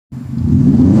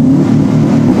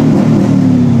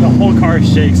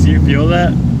shakes. Do you feel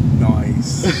that?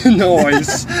 Nice.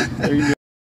 Nice. There you go.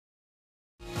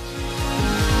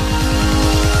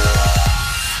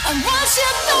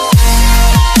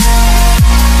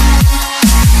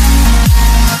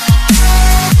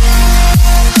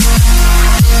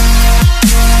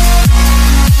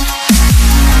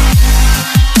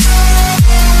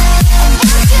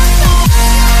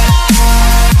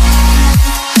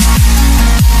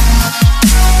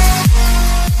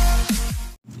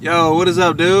 Yo, what is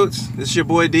up, dudes? This is your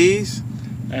boy D's.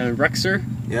 And Wrxer.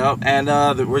 Yep, and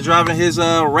we're driving his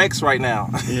Wrx right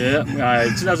now. Yeah,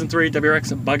 2003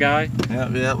 WRX Bugeye.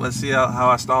 Yep. Let's see how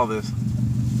I stall this.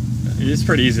 It's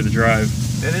pretty easy to drive.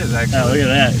 It is, actually. Oh, look at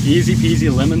that. Easy peasy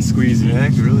lemon squeezy. Yeah,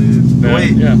 it really is.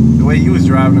 The way you was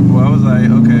driving it, boy, I was like,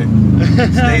 okay.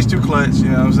 Stage 2 clutch, you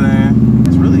know what I'm saying?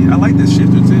 It's really, I like this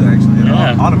shifter too, actually.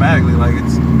 Yeah. Automatically, like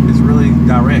it's really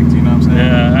direct, you know what I'm saying?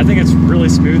 Yeah, I think it's really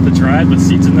smooth to drive. The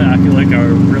seats in there, I feel like,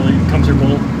 are really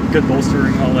comfortable. Good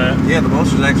bolstering, all that. Yeah, the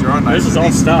bolsters actually are nice. This is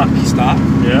all stock. Stock?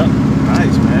 Yeah.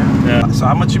 Nice, man. Yeah. So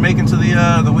how much you making to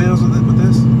the wheels with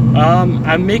this?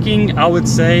 I'm making, I would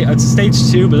say, it's stage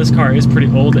 2, but this car is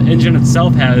pretty old. The engine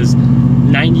itself has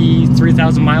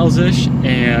 93,000 miles-ish,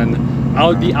 and I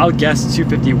would guess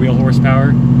 250 wheel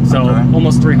horsepower, so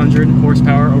almost 300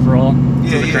 horsepower overall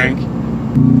to the crank.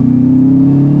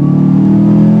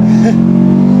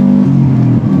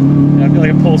 I feel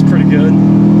like it pulls pretty good.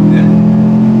 Yeah.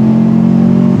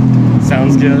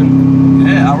 Sounds good.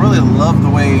 Yeah, I really love the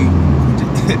way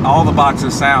all the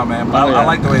boxes sound, man. But I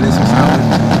like the way this is sounding.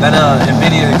 That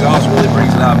NVIDIA exhaust really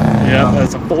brings it out. Yeah,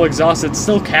 it's a full exhaust. It's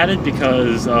still catted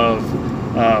because of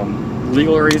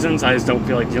legal reasons. I just don't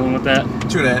feel like dealing with that.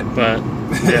 True that. But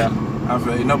yeah. I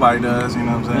feel you. Nobody does, you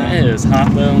know what I'm saying? It is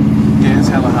hot though. Yeah, it's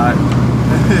hella hot.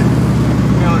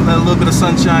 You know, let a little bit of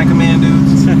sunshine come in,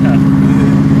 dudes. Yeah, man.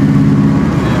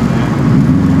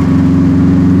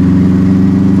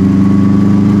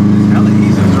 It's hella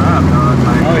easy to drive, dog.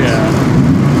 Like, oh yeah.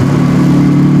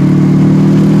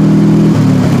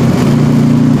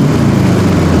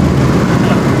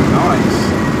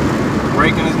 Nice.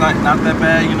 Braking is not that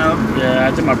bad, you know? Yeah,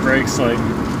 I did my brakes like,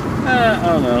 I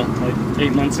don't know, like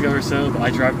 8 months ago or so, but I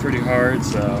drive pretty hard,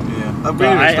 so. Yeah.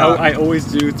 I always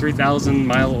do 3,000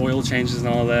 mile oil changes and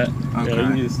all that. Okay. Yeah, you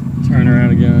can just turn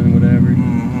around again and whatever.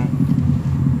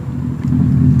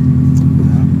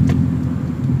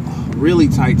 Really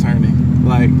tight turning,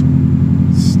 like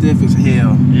stiff as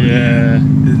hell. Yeah.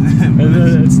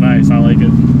 It's nice, I like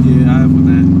it. Yeah, I have with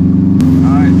that.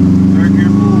 Alright, third gear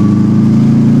full.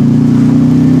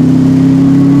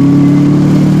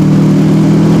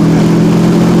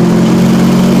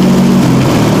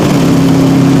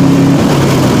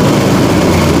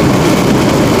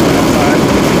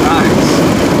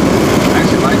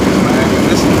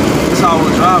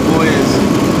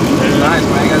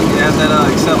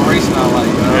 Acceleration I like,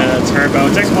 you know? Yeah, turbo.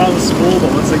 It takes a while to spool, but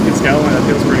once it gets going, it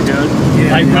feels pretty good.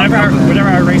 Yeah, like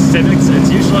whenever I race Civics, it's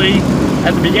usually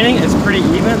at the beginning it's pretty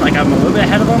even. Like I'm a little bit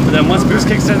ahead of them, but then once boost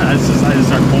kicks in, I just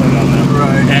start pulling on them.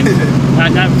 Right. And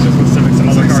not just with Civics, some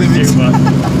other cars too, but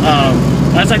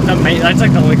that's like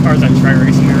the only cars I try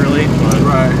racing really. But,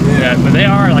 right. Yeah. But they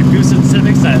are like boosted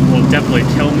Civics that will definitely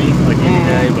kill me like any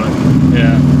day. But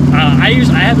yeah, I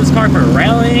have this car for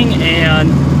rallying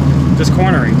and just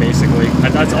cornering, basically.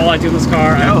 That's all I do in this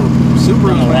car. Yo,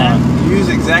 Subaru, man. You use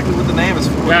exactly what the name is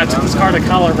for. Yeah, I took this car to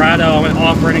Colorado. I went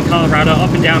off-roading Colorado,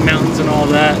 up and down mountains and all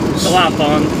that. It's a lot of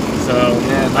fun. So,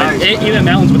 yeah, nice, even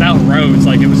mountains without roads,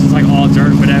 like it was just like all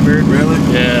dirt, whatever. Really?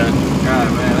 Yeah.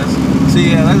 God, man,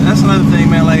 that's another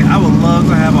thing, man. Like, I would love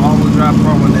to have an all-wheel drive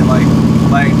car one day. Like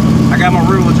I got my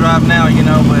rear-wheel drive now, you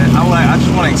know, but I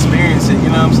just want to experience it.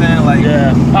 You know what I'm saying? Like,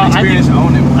 experience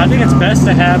owning one. I think it's best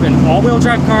to have an all-wheel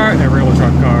drive car and a rear-wheel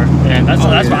drive car, and that's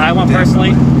what I want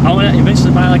personally. I want to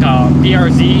eventually buy like a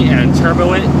BRZ and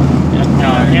turbo it,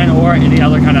 and or any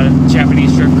other kind of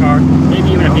Japanese drift car, maybe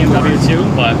even a BMW too.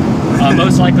 But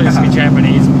most likely it's gonna be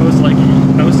Japanese. Most likely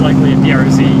a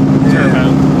BRZ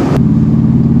turbo.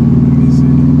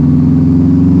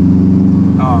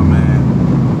 Oh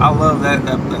man, I love that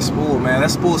spool, man. That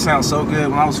spool sounds so good.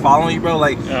 When I was following you, bro,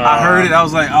 like I heard it, I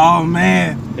was like, oh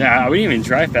man. Yeah, we didn't even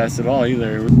drive fast at all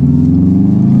either.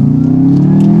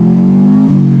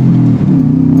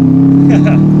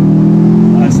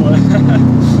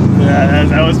 Yeah,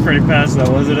 that was pretty fast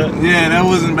though, wasn't it? Yeah, that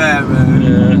wasn't bad, man.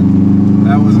 Yeah.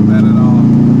 That wasn't bad at all.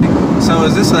 So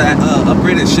is this an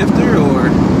upgraded shifter or?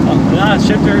 Not a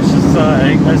shifter, it's just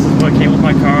this is what came with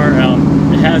my car.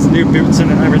 It has new boots in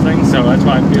it and everything, so that's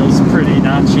why it feels pretty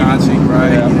notchy. Notchy,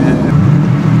 right? Yeah.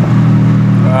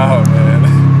 Oh man.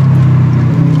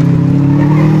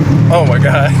 Oh my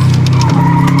god.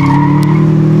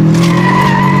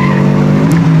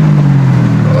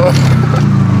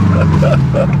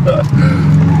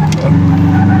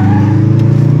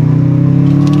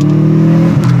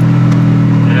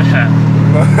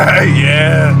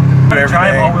 Yeah.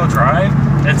 Drive all-wheel drive.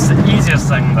 It's the easiest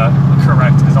thing to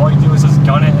correct because all you do is just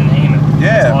gun it and aim it.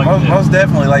 Yeah, most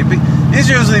definitely. Like it's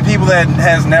usually people that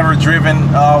has never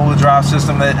driven all-wheel drive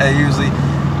system that usually,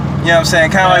 you know what I'm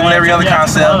saying, kind of like with every other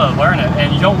concept. You want to learn it,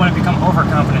 and you don't want to become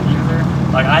overconfident either.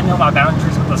 Like I know my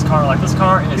boundaries with this car. Like this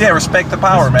car is respect the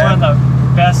power, man. One of the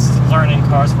best learning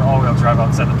cars for all-wheel drive. I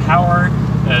would say the power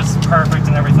is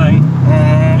perfect and everything.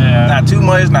 Yeah. Not too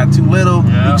much, not too little.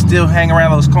 You can still hang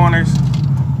around those corners.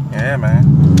 Yeah, man.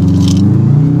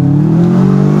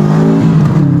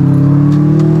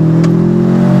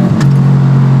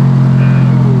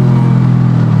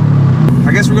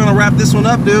 I guess we're gonna wrap this one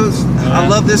up, dudes. I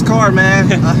love this car, man.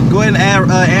 Go ahead and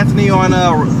add Anthony on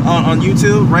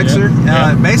YouTube,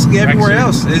 Wrxer. Basically everywhere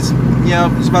else, it's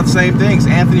it's about the same things.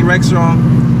 Anthony Wrxer on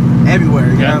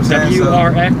everywhere. You know what I'm saying?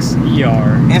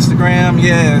 WRXER. Instagram,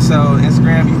 so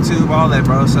Instagram, YouTube, all that,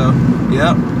 bro. So,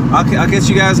 yep. I'll catch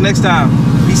you guys next time.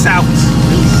 Peace out.